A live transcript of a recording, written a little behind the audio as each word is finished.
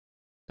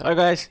Hi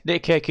guys,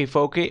 Nick here,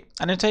 Falky,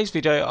 and in today's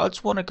video I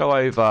just want to go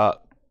over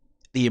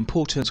the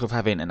importance of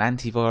having an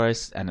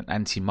antivirus and an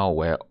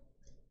anti-malware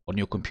on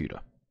your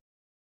computer.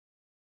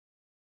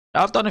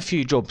 Now, I've done a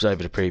few jobs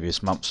over the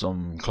previous months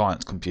on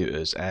clients'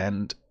 computers,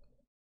 and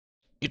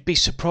you'd be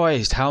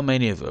surprised how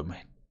many of them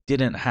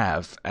didn't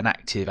have an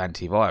active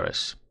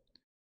antivirus.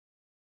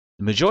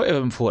 The majority of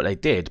them thought they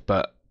did,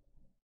 but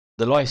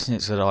the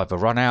license had either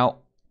run out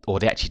or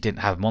they actually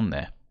didn't have them on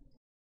there.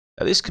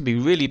 Now, this can be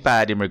really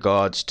bad in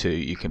regards to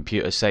your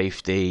computer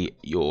safety,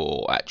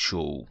 your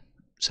actual,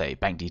 say,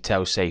 bank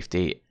details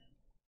safety,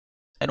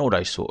 and all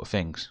those sort of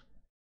things.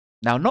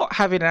 Now, not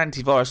having an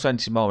antivirus or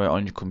anti-malware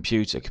on your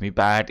computer can be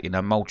bad in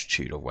a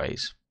multitude of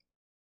ways.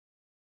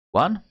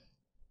 One,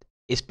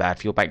 it's bad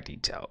for your bank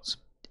details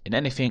and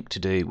anything to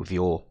do with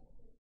your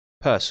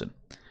person.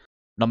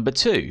 Number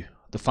two,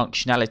 the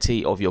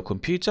functionality of your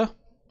computer.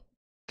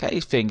 Okay,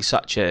 things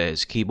such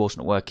as keyboard's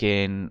not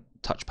working,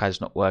 touchpad's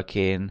not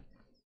working,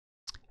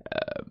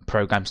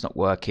 programs not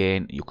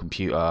working, your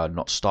computer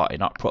not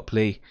starting up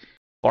properly.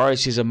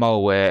 Viruses and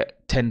malware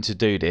tend to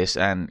do this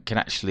and can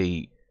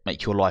actually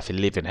make your life a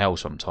living hell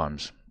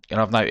sometimes. And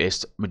I've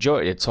noticed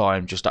majority of the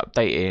time just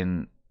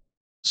updating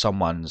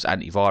someone's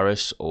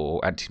antivirus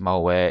or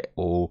anti-malware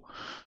or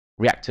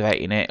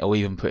reactivating it or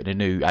even putting a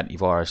new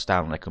antivirus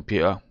down on their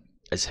computer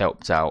has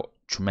helped out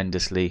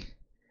tremendously,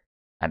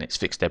 and it's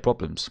fixed their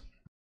problems.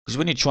 Because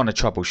when you're trying to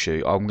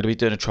troubleshoot, I'm going to be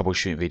doing a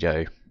troubleshooting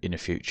video in the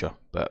future,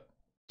 but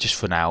just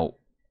for now,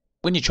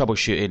 when you're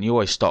troubleshooting, you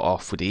always start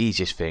off with the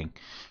easiest thing.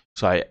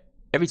 So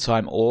every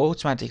time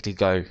automatically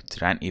go to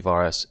the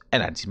antivirus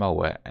and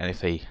anti-malware,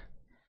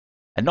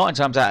 and 9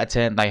 times out of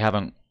 10 they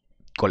haven't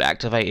got it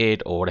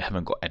activated or they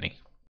haven't got any.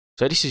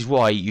 So this is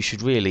why you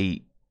should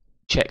really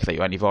check that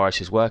your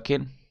antivirus is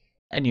working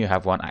and you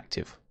have one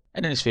active.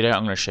 And in this video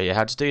I'm going to show you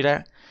how to do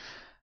that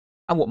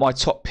and what my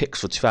top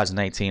picks for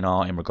 2018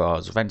 are in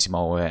regards of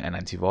anti-malware and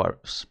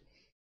antivirus.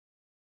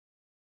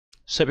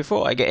 So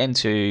before I get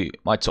into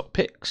my top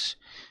picks,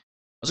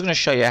 I was going to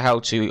show you how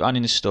to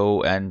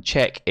uninstall and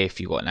check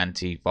if you've got an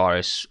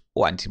antivirus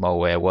or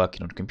anti-malware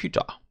working on the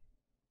computer.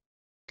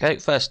 Okay,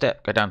 first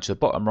step, go down to the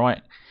bottom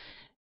right,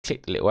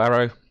 click the little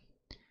arrow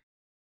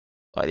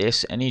like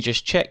this, and you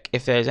just check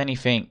if there's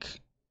anything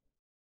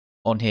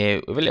on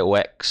here with a little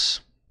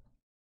X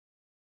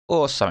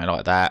or something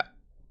like that,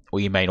 or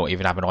you may not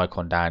even have an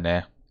icon down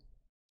there.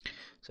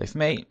 So for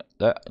me,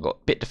 I've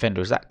got Bitdefender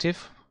is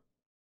active,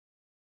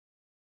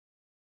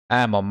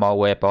 and my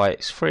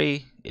Malwarebytes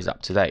 3 is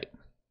up to date.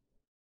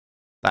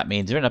 That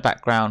means they're in the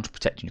background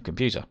protecting your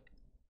computer.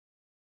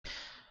 If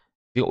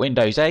you've got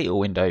Windows 8 or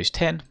Windows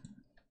 10,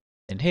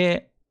 in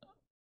here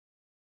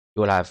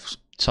you'll have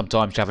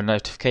sometimes you have a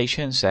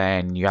notification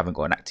saying you haven't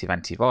got an active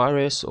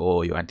antivirus,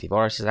 or your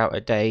antivirus is out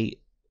of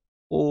date,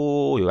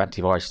 or your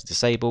antivirus is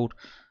disabled,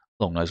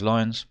 along those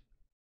lines.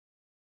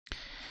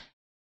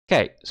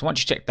 Okay, so once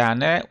you check down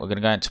there, we're going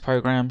to go into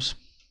programs,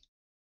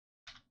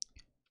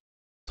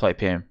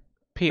 type in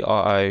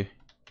PROG,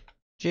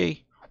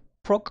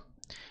 prog,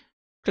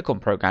 click on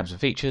programs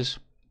and features.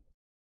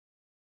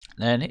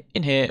 Then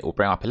in here it will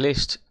bring up a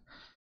list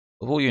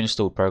of all your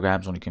installed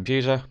programs on your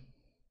computer,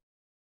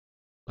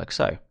 like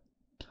so.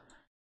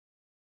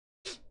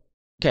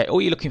 Okay, all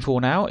you're looking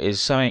for now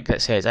is something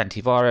that says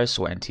antivirus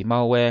or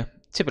anti-malware.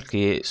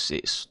 Typically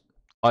it's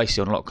I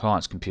see on a lot of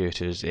clients'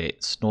 computers,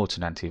 it's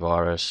Norton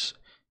antivirus,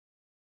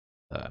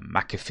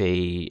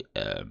 McAfee,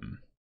 what's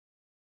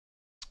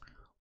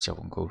the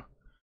other one called?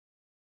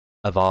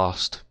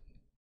 Avast,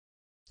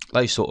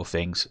 those sort of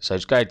things. So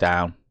just go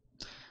down,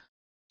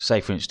 say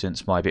for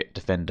instance my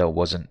Bitdefender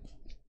wasn't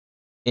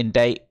in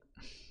date,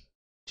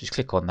 just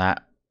click on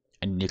that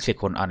and you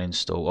click on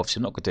uninstall. Obviously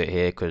I'm not going to do it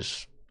here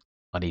because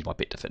I need my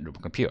Bitdefender on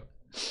my computer.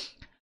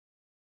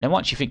 Then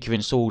once you think you've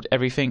installed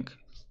everything,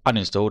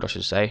 uninstalled I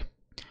should say,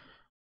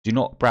 do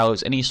not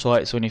browse any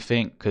sites or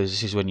anything, because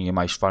this is when you're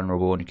most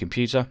vulnerable on your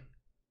computer.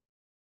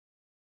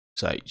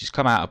 So you just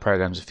come out of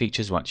programs and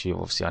features once you've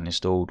obviously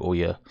uninstalled all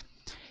your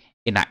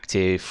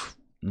inactive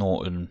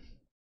Norton,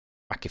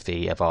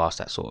 McAfee, Avast,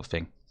 that sort of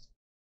thing.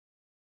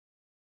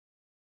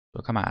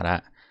 So come out of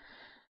that.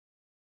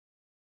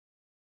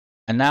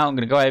 And now I'm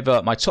going to go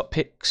over my top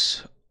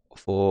picks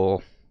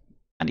for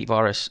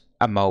antivirus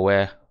and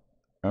malware.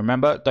 And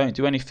remember, don't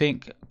do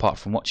anything apart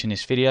from watching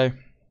this video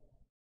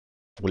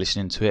or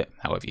listening to it,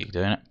 however you're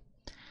doing it.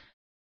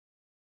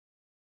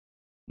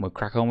 We'll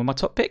crack on with my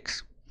top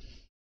picks.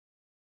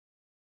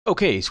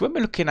 Okay, so when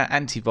we're looking at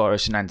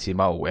antivirus and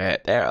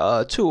anti-malware, there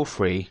are 2 or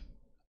 3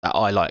 that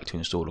I like to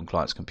install on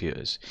clients'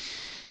 computers.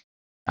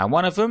 And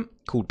one of them,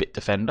 called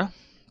Bitdefender,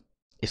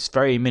 it's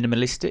very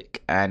minimalistic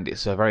and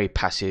it's a very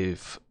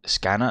passive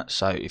scanner.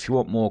 So if you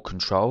want more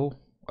control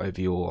over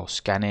your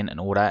scanning and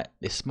all that,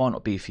 this might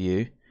not be for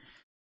you.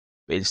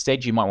 But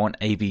instead you might want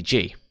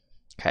AVG.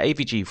 Okay,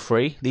 AVG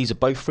free. These are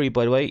both free,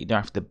 by the way. You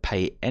don't have to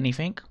pay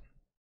anything.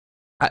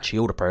 Actually,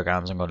 all the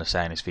programs I'm going to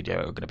say in this video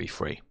are going to be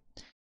free.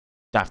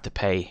 You don't have to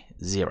pay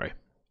 0.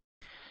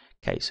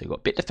 Okay, so you've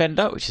got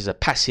Bitdefender, which is a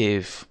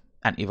passive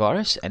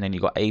antivirus, and then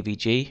you've got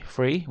AVG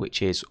free,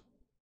 which is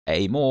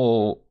a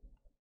more,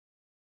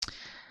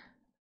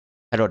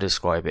 how do I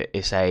describe it?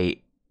 It's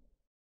a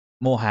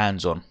more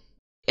hands-on.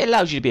 It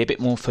allows you to be a bit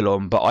more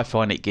full-on, but I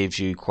find it gives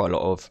you quite a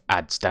lot of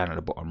ads down at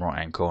the bottom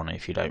right-hand corner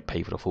if you don't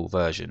pay for the full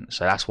version.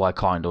 So that's why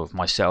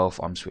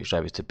I'm switched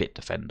over to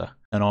Bitdefender,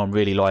 and I'm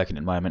really liking it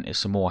at the moment.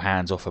 It's a more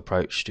hands-off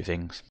approach to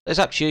things. It's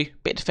up to you,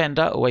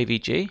 Bitdefender or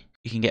AVG.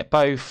 You can get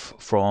both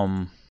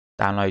from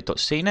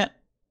download.cnet.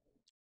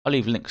 I'll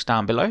leave links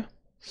down below,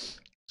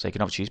 so you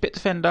can obviously use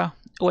Bitdefender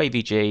or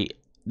AVG.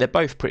 They're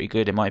both pretty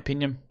good in my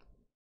opinion,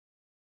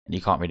 and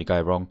you can't really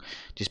go wrong.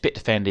 Just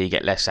Bitdefender, you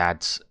get less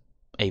ads.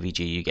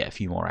 AVG, you get a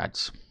few more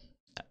ads,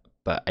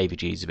 but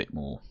AVG is a bit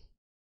more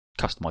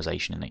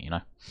customization in it, you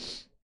know.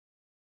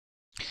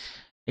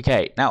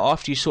 Okay, now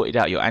after you sorted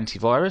out your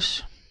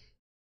antivirus,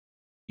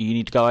 you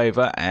need to go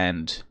over,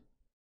 and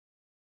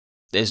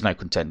there's no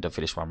contender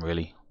for this one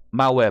really.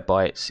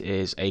 Malwarebytes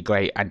is a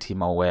great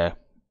anti-malware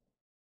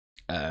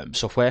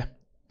software.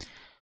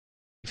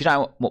 If you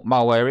don't know what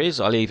malware is,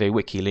 I'll leave a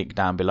wiki link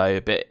down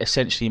below, but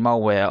essentially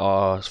malware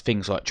are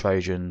things like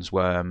Trojans,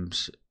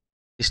 worms.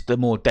 It's the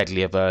more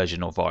deadlier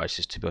version of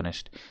viruses, to be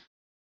honest.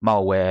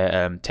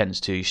 Malware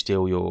tends to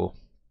steal your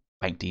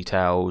bank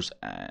details,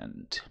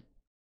 and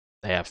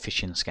they have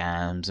phishing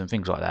scams and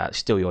things like that.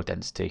 Steal your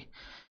identity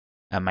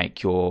and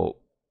make your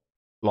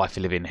life a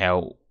living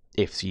hell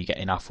if you get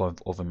enough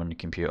of them on your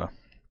computer.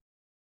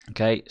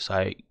 Okay,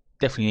 so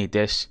definitely need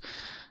this.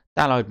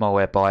 Download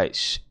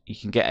Malwarebytes. You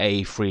can get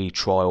a free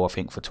trial, I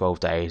think, for 12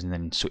 days, and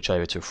then switch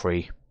over to the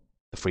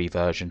free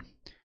version.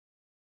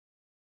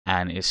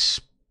 And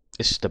it's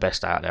the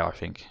best out there, I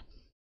think.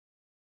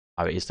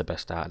 Oh, it is the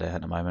best out there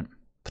at the moment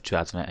for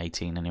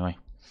 2018 anyway.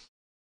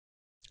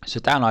 So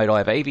download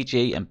either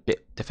AVG and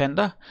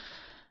Bitdefender.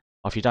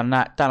 After you've done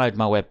that, download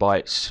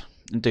Malwarebytes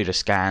and do the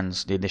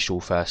scans, the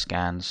initial first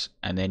scans,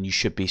 and then you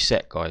should be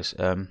set, guys.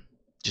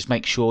 Just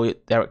make sure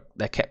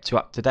they're kept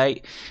up to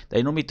date.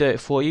 They normally do it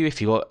for you if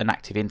you've got an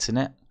active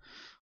internet.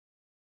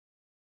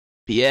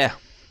 But yeah,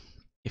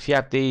 if you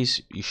have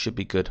these, you should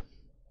be good,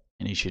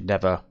 and you should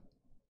never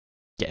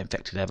get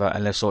infected ever,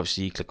 unless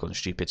obviously you click on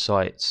stupid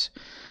sites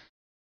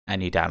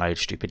and you download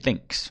stupid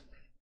links,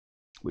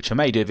 which I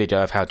may do a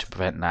video of how to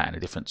prevent that and a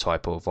different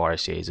type of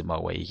viruses and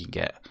malware you can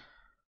get.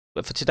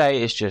 But for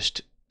today, it's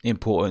just the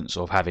importance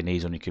of having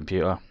these on your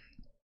computer.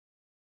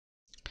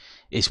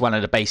 It's one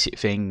of the basic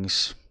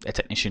things a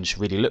technician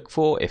should really look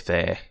for if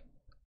they're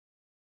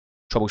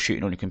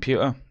troubleshooting on your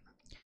computer.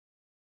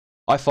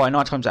 I find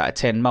 9 times out of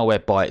 10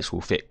 Malwarebytes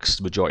will fix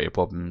the majority of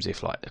problems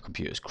if like the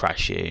computer's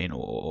crashing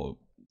or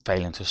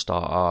failing to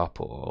start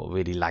up or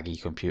really laggy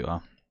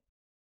computer.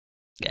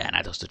 Yeah, and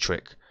that does the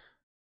trick.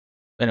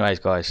 Anyways,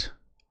 guys,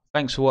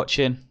 thanks for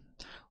watching.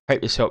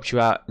 Hope this helps you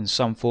out in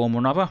some form or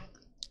another.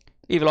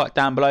 Leave a like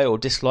down below or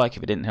dislike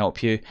if it didn't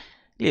help you.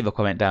 Leave a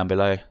comment down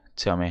below.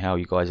 Tell me how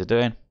you guys are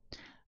doing.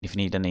 If you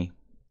need any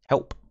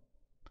help,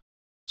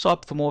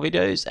 sub for more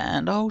videos,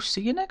 and I'll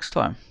see you next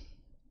time.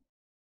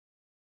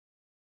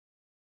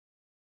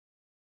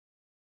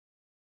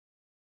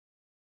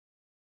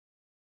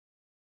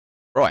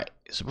 Right,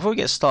 so before we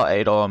get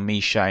started on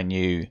me showing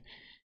you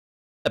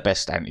the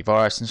best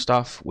antivirus and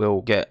stuff,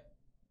 we'll get